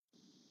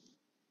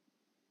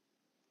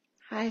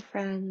Hi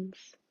friends,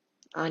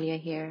 Anja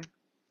here.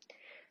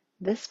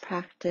 This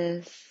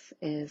practice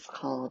is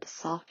called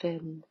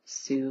Soften,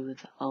 Soothe,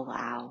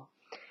 Allow,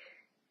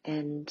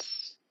 and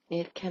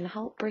it can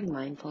help bring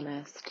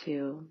mindfulness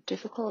to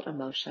difficult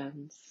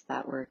emotions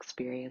that we're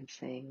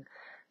experiencing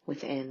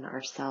within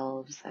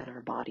ourselves and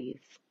our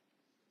bodies.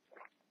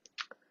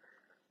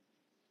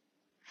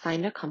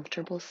 Find a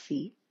comfortable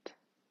seat.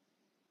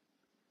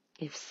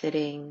 If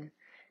sitting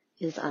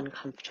is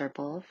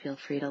uncomfortable, feel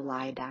free to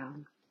lie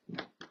down.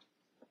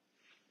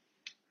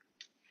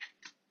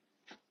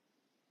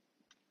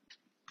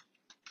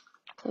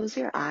 Close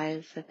your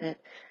eyes if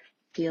it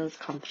feels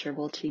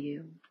comfortable to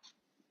you.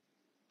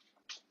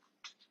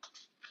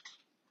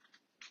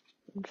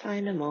 And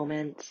find a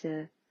moment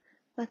to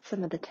let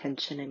some of the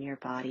tension in your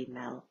body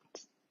melt.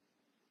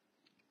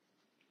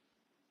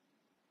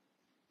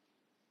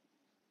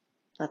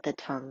 Let the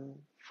tongue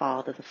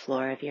fall to the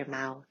floor of your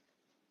mouth.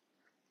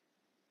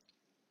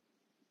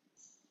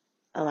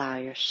 Allow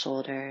your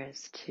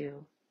shoulders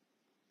to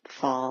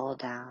fall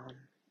down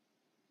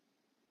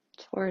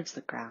towards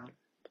the ground.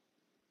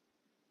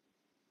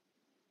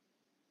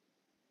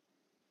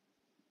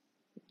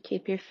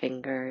 Keep your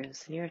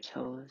fingers and your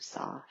toes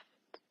soft.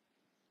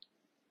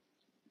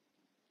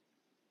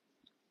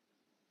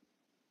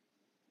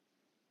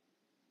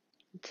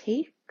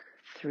 Take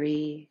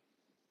 3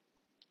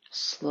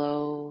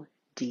 slow,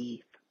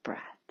 deep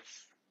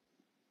breaths.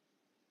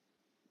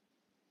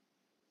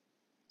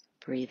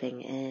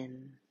 Breathing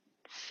in,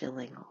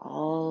 filling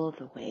all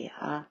the way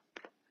up,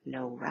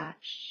 no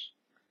rush.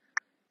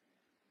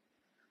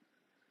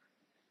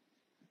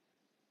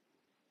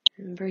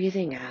 And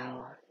breathing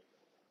out,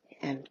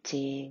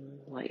 emptying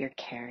what you're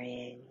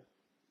carrying,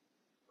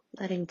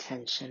 letting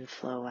tension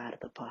flow out of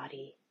the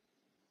body.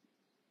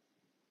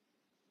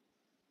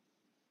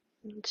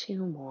 And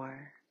 2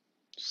 more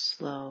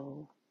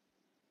slow,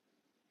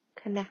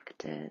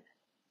 connected,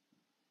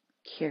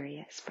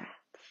 curious breaths.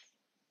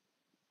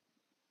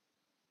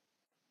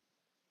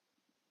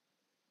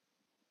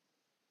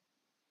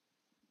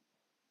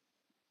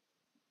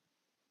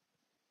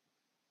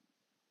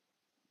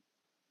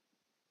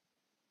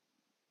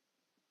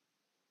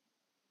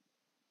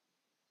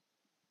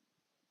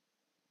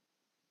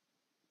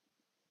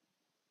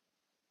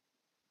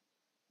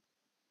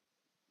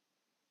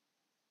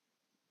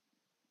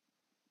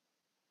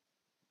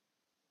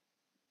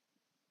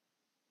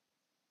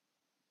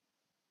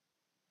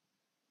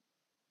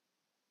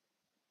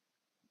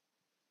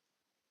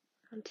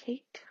 And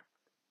take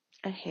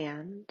a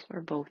hand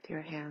or both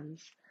your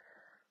hands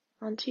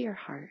onto your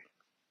heart,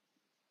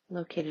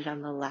 located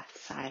on the left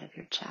side of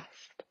your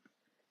chest.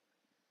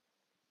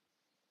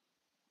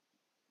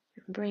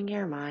 And bring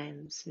your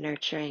mind's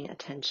nurturing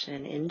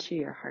attention into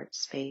your heart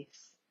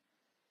space.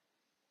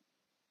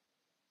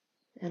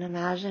 And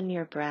imagine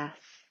your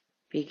breath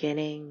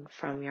beginning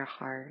from your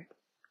heart.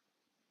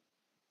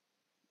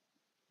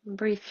 And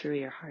breathe through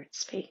your heart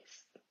space.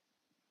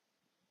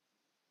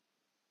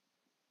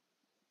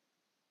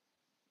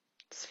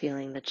 Just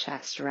feeling the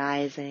chest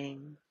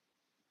rising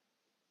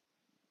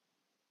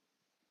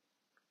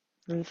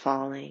and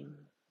falling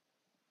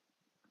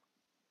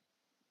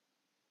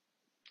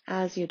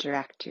as you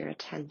direct your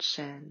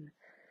attention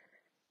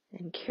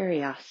and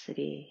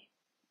curiosity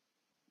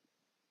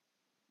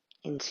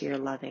into your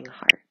loving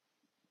heart.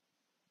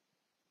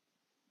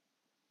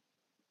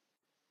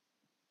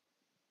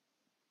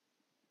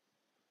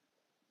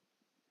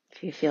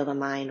 If you feel the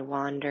mind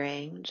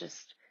wandering,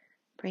 just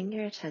bring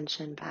your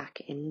attention back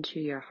into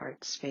your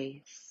heart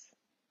space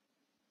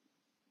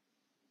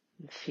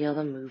and feel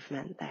the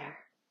movement there.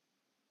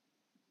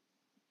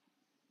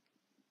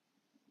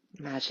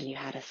 Imagine you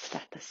had a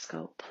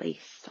stethoscope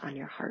placed on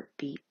your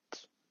heartbeat,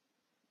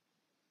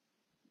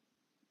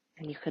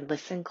 and you could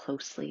listen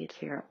closely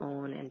to your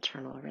own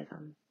internal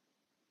rhythm.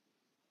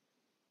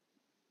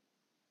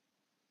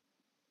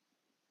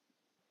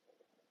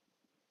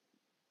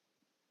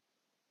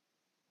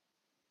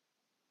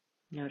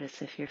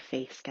 Notice if your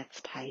face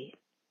gets tight,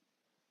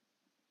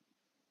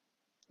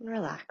 and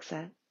relax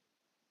it.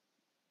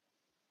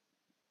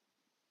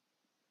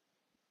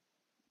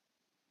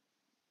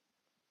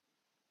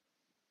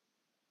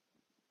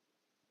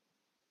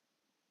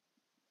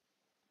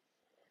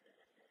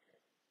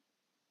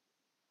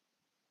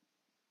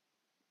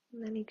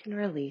 And then you can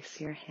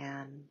release your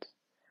hand,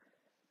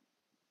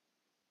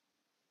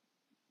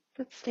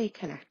 but stay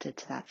connected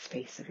to that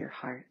space of your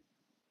heart,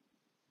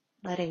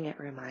 letting it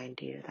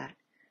remind you that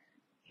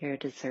you're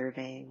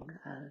deserving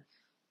of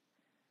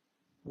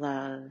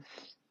love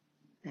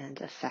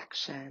and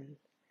affection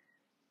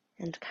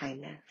and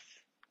kindness.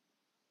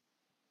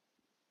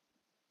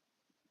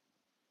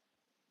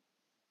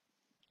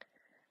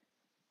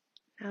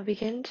 Now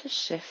begin to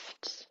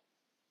shift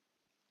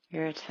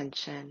your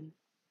attention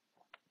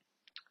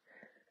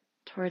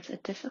towards a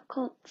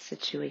difficult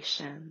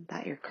situation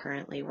that you're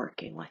currently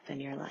working with in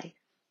your life.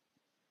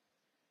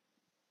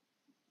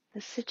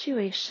 The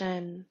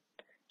situation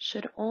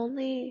should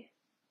only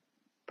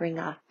bring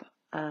up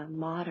a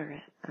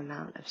moderate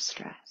amount of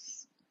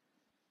stress.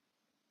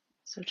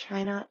 So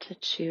try not to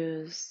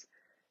choose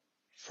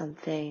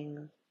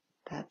something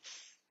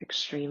that's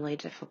extremely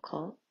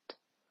difficult,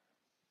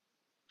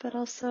 but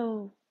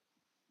also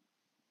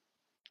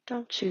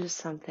don't choose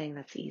something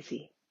that's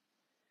easy.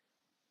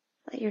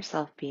 Let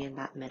yourself be in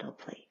that middle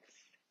place.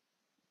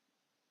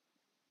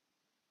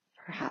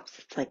 Perhaps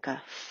it's like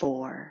a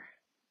 4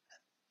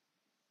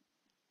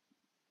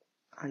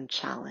 on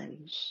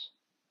challenge,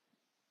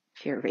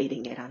 if you're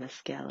rating it on a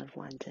scale of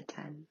 1 to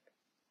 10.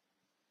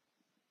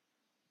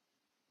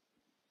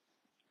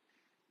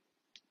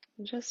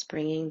 Just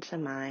bringing to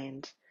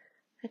mind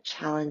a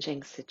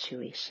challenging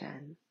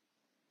situation.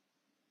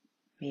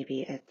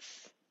 Maybe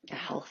it's a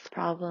health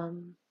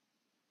problem.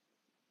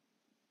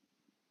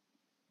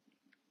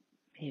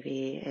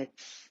 Maybe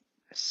it's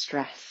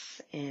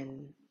stress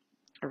in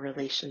a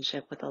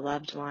relationship with a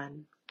loved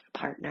one, a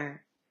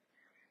partner.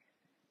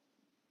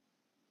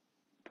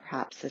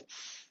 Perhaps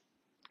it's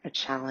a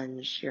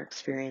challenge you're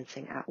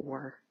experiencing at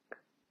work.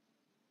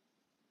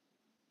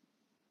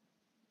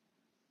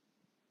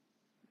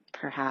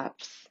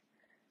 Perhaps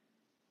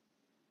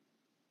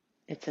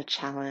it's a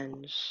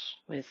challenge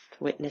with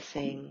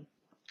witnessing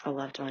a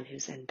loved one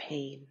who's in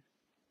pain.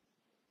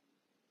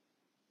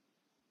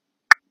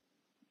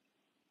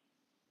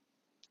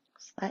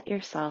 Just let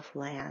yourself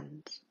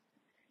land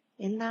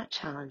in that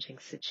challenging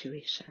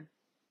situation.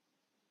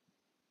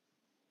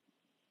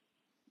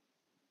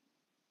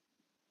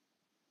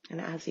 And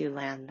as you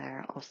land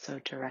there,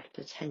 also direct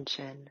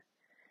attention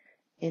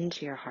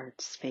into your heart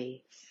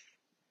space.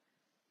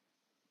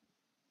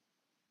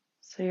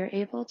 So you're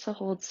able to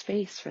hold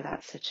space for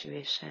that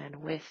situation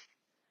with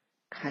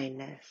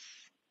kindness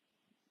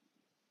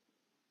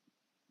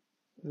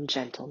and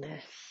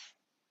gentleness.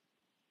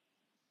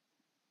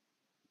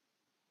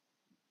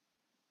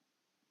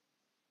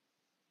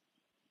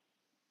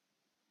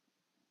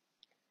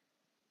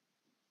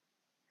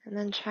 And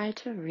then try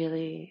to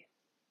really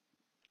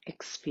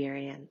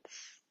experience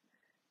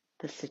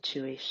the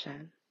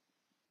situation.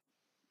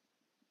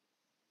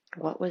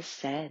 What was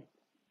said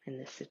in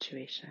this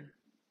situation?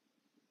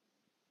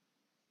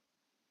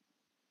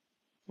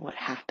 What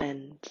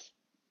happened?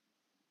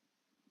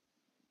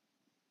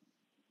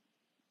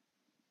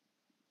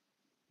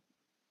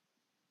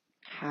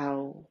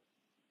 How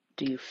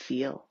do you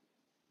feel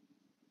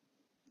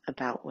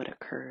about what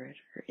occurred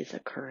or is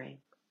occurring?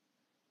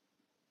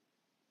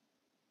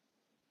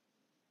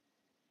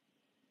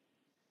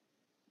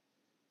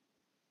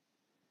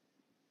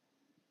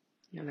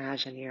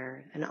 Imagine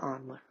you're an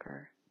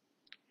onlooker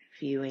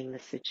viewing the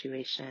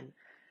situation,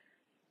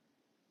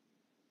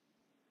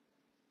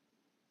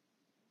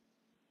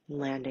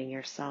 landing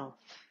yourself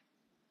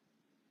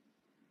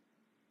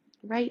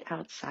right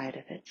outside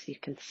of it so you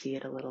can see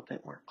it a little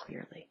bit more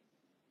clearly.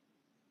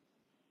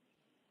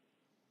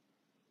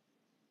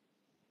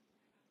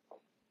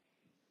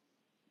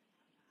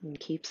 And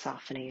keep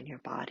softening in your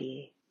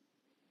body,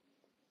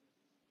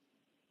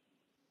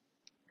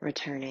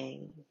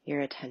 returning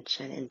your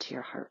attention into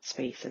your heart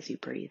space as you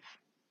breathe.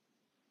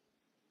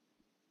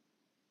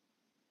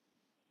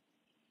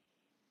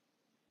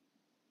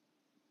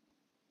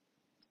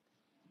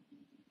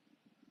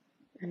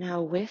 And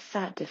now with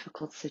that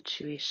difficult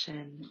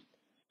situation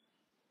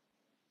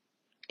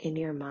in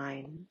your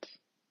mind,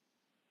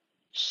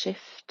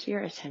 shift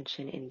your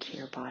attention into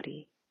your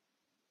body.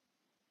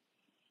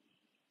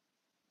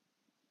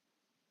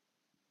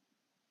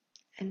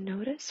 And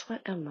notice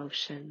what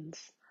emotions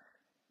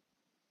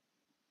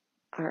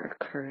are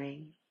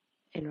occurring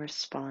in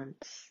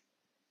response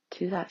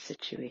to that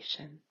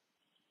situation.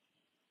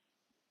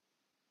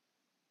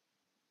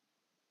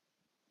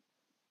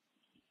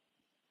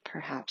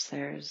 Perhaps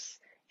there's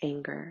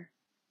anger,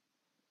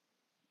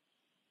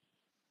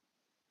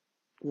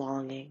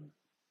 longing,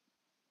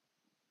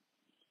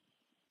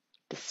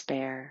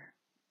 despair,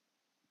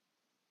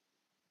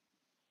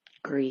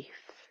 grief,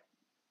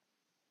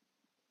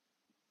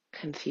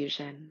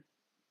 confusion,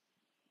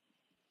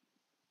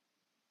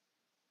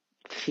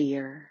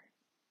 fear.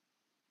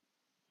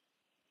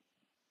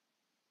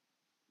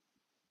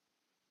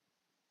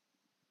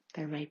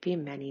 There might be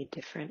many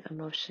different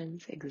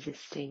emotions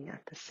existing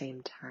at the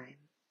same time.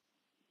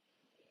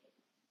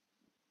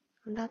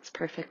 And that's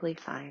perfectly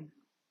fine.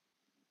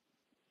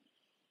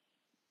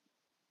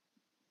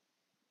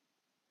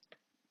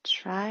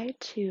 Try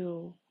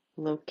to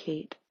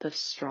locate the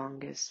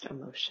strongest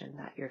emotion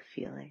that you're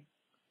feeling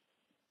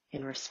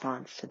in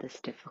response to this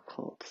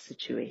difficult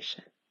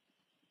situation.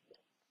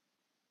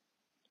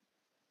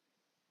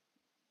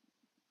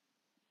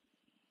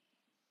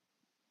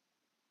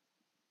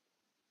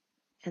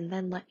 And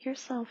then let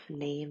yourself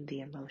name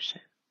the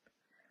emotion.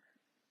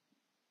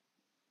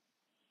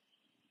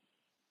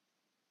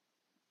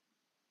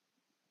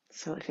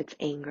 So if it's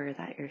anger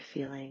that you're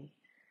feeling,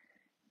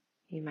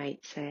 you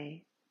might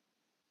say,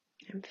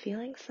 I'm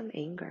feeling some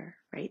anger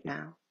right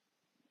now.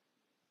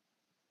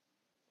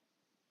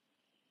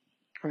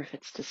 Or if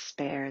it's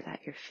despair that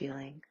you're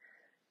feeling,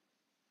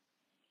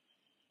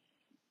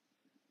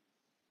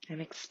 I'm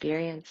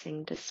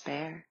experiencing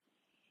despair.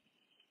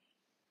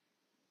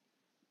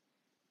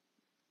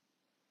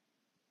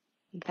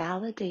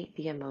 Validate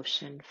the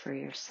emotion for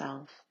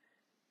yourself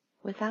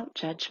without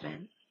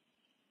judgment,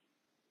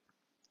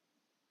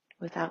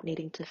 without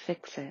needing to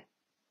fix it,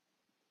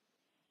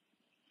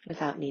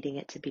 without needing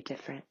it to be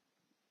different.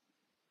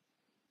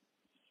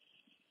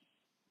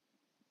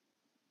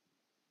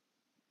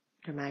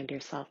 Remind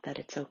yourself that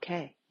it's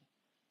okay.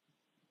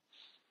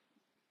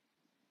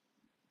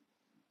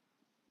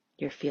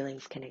 Your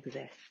feelings can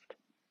exist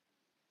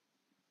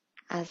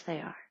as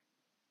they are.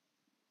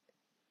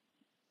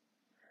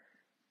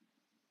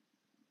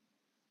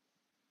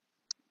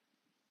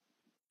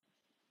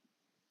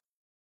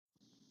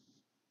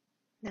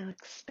 Now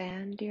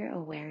expand your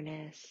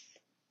awareness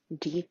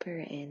deeper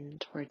in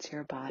towards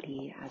your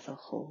body as a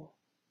whole.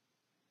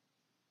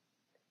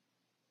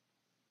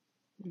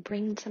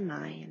 Bring to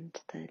mind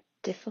the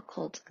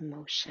difficult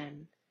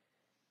emotion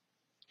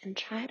and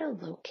try to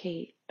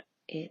locate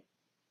it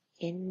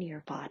in your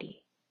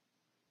body.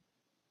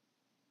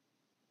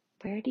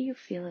 Where do you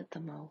feel it the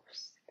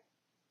most?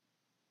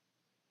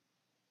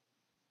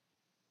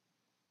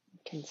 You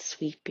can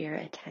sweep your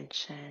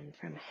attention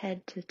from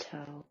head to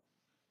toe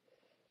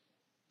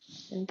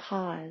and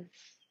pause.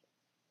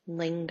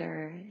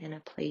 Linger in a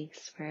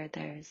place where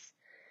there's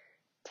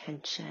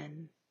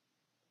tension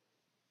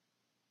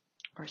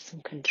or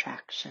some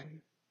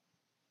contraction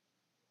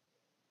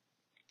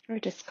or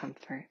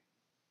discomfort.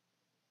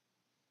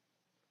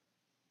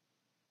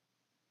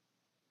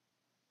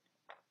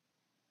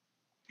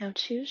 Now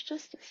choose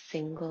just a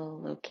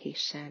single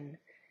location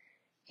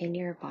in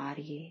your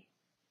body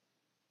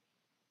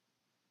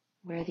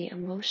where the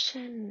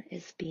emotion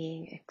is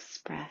being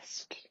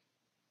expressed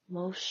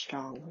most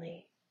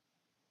strongly.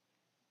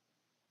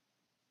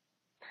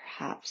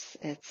 Perhaps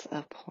it's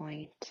a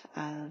point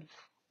of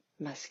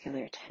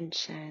muscular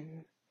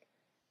tension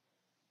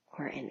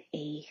or an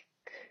ache.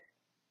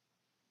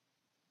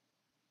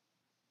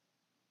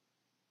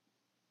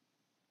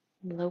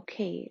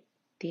 Locate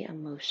the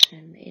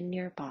emotion in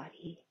your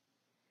body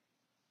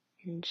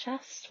in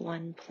just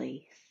one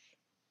place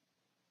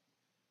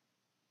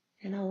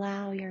and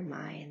allow your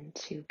mind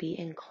to be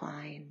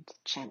inclined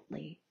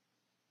gently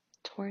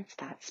towards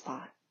that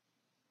spot.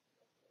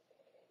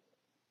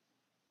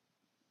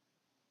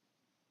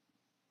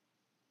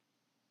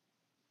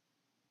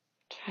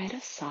 Try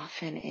to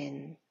soften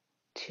in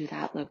to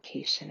that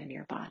location in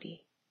your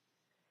body.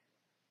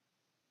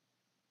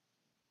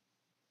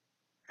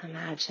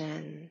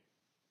 Imagine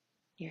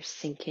you're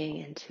sinking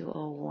into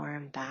a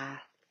warm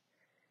bath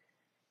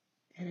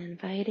and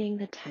inviting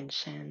the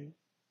tension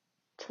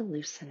to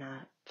loosen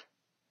up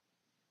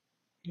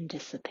and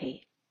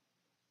dissipate.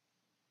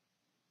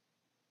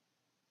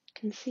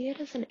 You can see it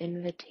as an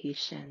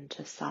invitation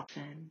to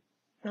soften,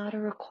 not a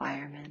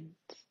requirement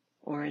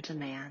or a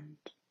demand.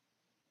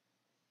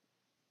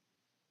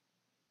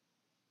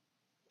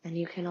 And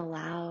you can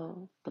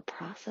allow the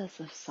process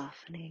of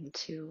softening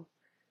to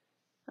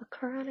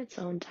occur on its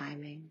own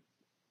timing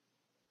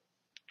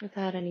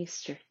without any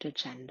strict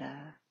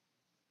agenda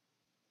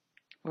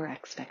or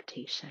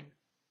expectation.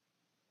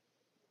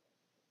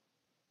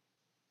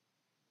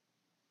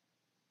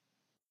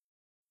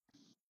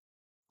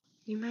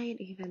 You might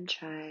even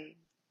try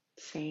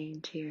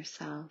saying to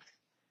yourself,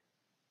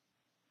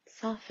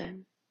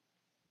 soften,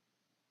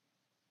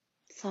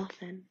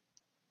 soften.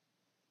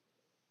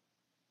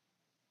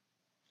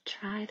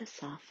 Try to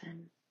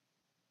soften.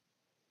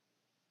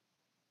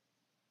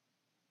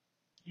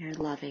 You're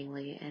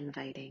lovingly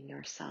inviting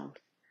yourself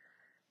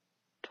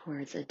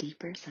towards a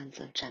deeper sense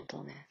of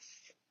gentleness,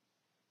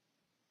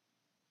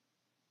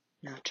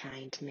 not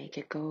trying to make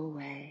it go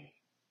away,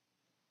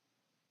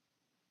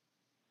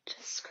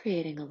 just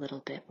creating a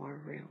little bit more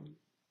room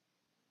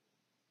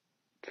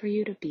for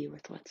you to be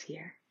with what's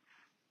here.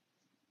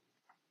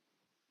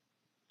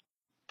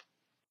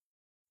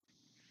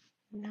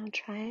 Now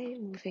try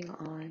moving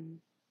on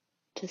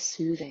to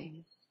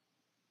soothing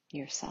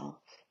yourself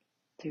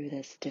through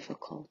this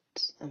difficult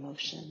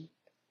emotion.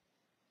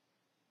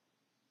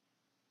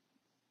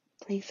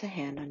 Place a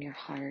hand on your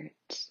heart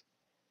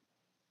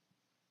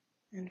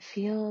and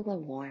feel the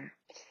warmth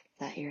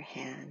that your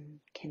hand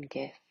can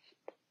gift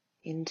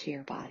into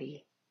your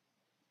body.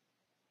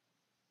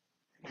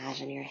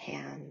 Imagine your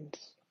hand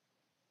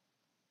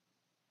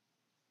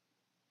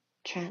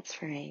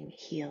transferring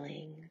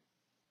healing,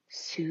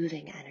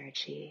 soothing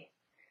energy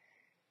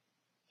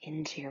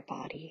into your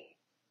body,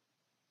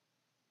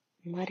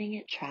 and letting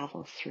it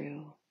travel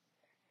through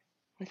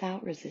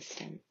without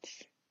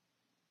resistance.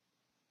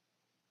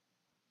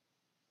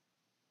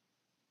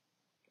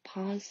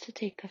 Pause to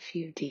take a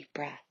few deep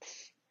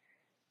breaths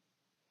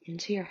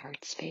into your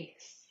heart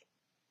space.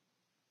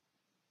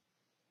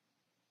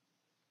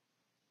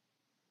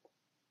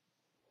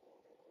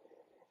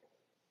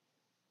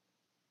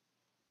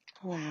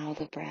 Allow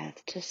the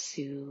breath to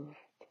soothe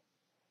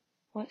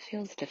what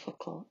feels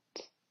difficult,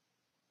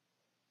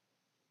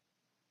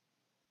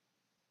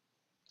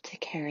 to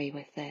carry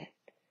with it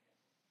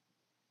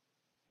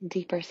a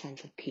deeper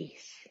sense of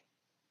peace,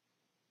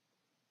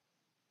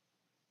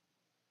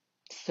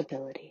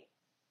 stability.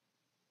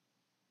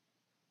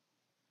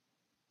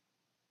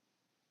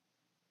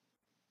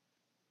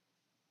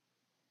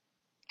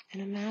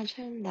 And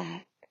imagine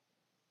that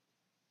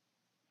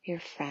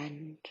your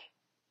friend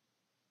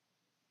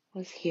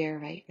was here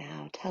right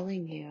now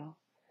telling you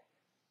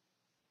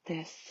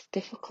this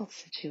difficult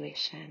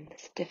situation,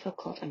 this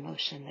difficult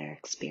emotion they're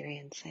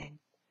experiencing.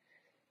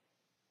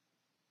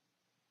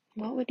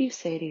 What would you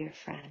say to your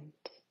friend?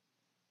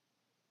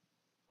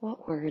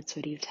 What words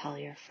would you tell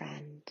your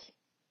friend?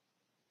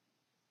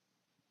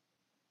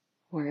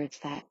 Words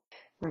that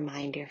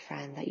remind your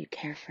friend that you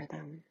care for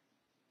them,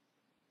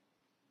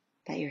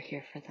 that you're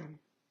here for them.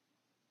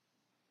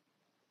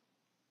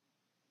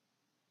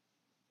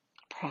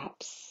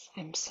 Perhaps,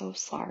 I'm so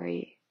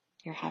sorry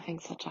you're having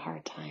such a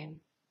hard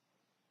time.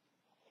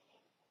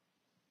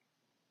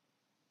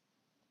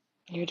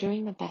 You're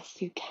doing the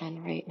best you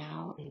can right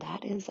now, and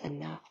that is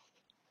enough.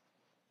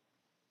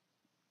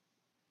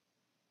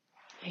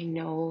 I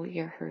know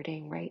you're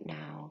hurting right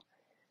now,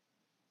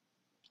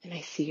 and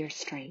I see your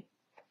strength.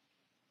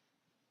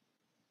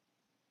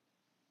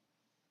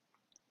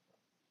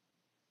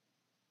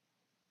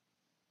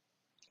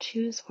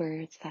 Choose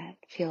words that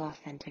feel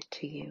authentic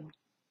to you.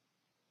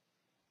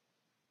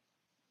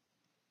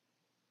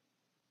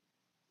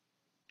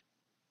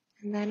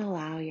 And then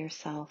allow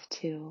yourself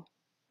to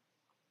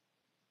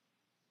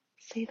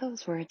say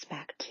those words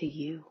back to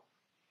you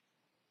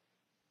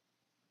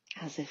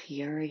as if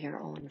you're your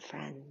own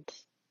friend,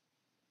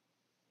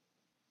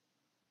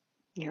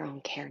 your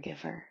own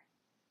caregiver.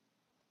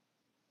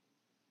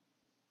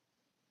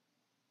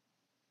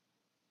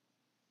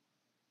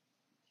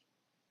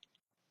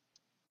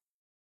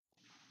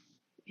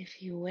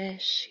 If you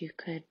wish, you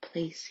could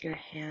place your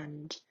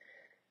hand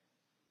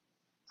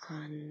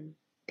on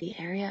the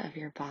area of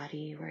your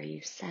body where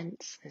you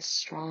sense this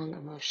strong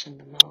emotion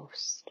the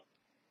most.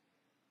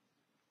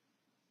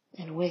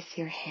 And with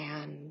your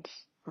hand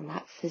on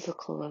that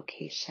physical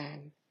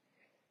location,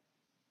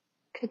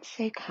 you could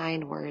say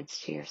kind words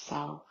to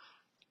yourself,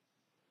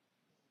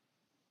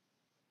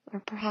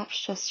 or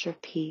perhaps just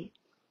repeat,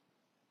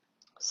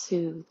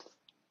 soothe,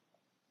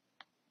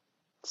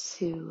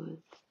 soothe,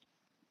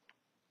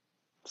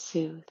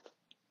 soothe.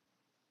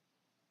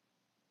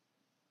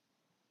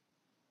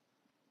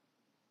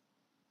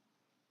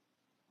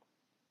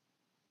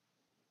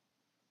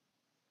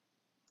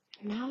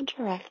 Now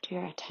direct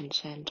your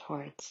attention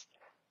towards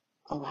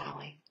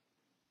allowing.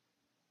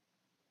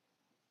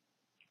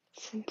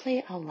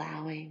 Simply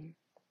allowing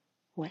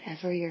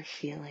whatever you're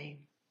feeling,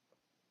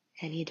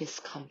 any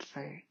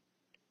discomfort,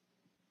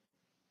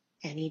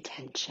 any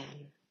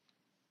tension,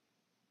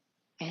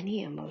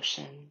 any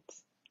emotions,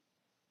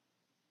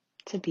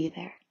 to be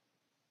there.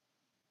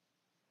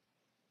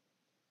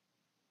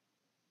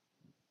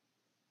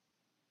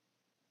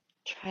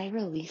 Try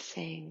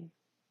releasing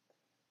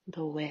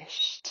the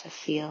wish to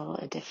feel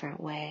a different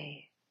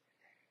way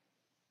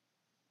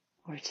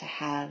or to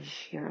have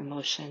your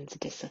emotions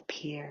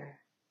disappear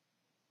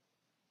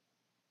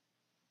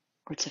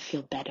or to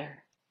feel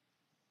better.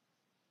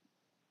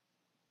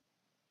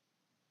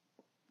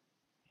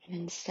 And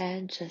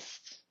instead,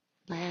 just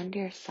land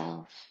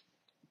yourself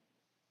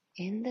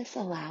in this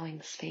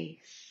allowing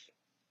space.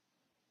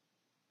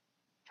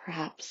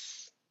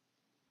 Perhaps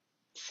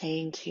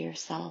saying to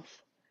yourself,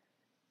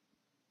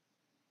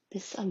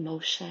 this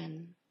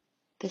emotion,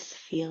 this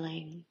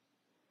feeling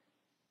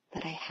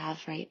that I have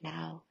right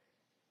now,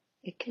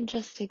 it can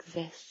just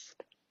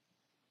exist.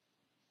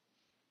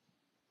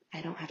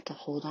 I don't have to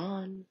hold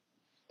on.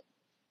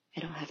 I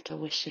don't have to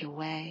wish it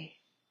away.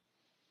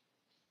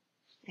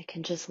 I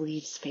can just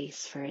leave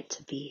space for it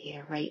to be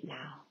here right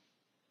now.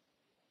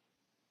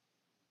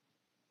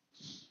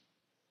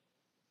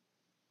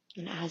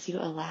 And as you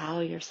allow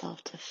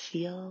yourself to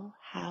feel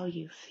how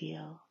you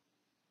feel,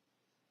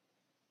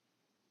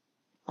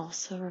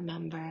 also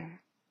remember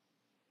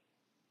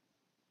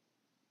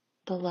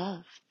the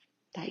love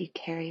that you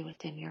carry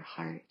within your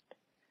heart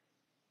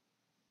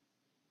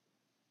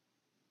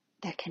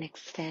that can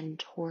extend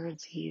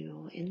towards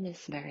you in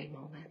this very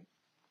moment.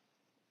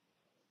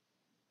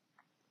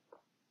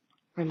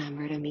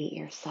 Remember to meet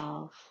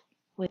yourself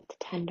with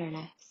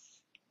tenderness.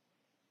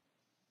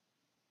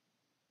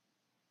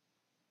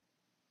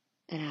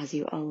 And as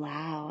you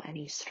allow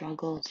any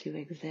struggle to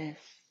exist,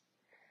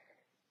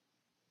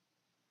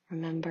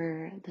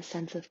 remember the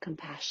sense of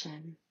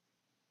compassion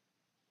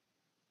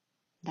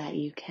that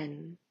you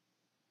can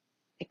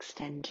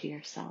extend to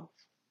yourself,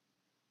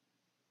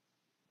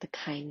 the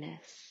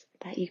kindness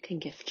that you can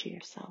give to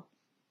yourself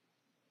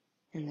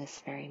in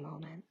this very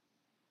moment.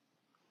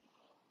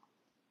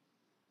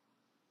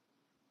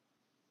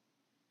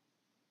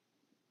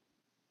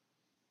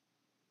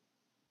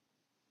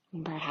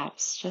 And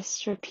perhaps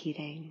just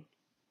repeating,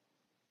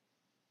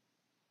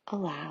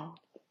 allow,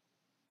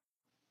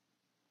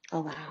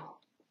 allow,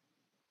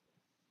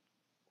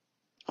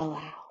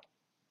 allow.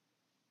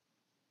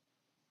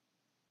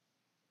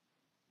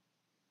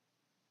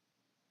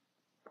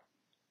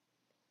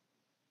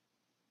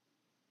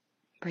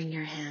 Bring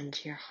your hand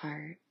to your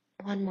heart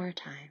one more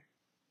time.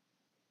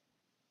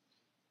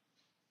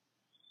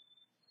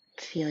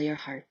 Feel your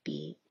heart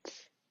beat.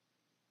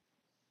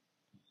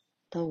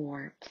 the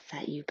warmth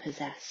that you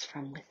possess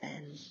from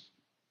within,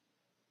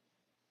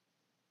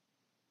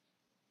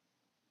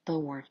 the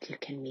warmth you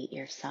can meet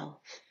yourself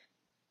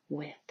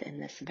with in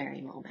this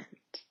very moment.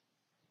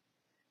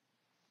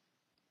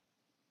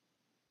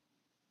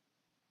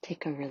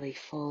 Take a really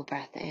full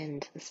breath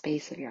into the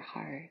space of your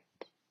heart.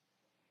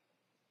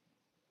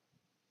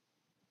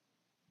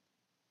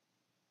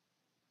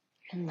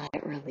 And let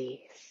it release.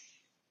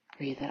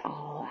 Breathe it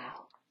all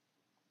out.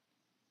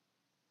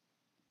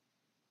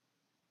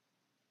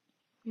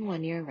 And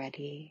when you're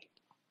ready,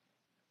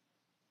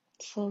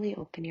 slowly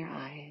open your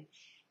eyes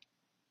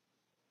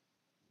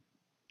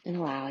and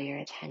allow your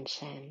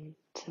attention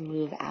to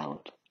move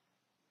out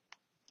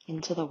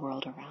into the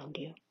world around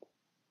you.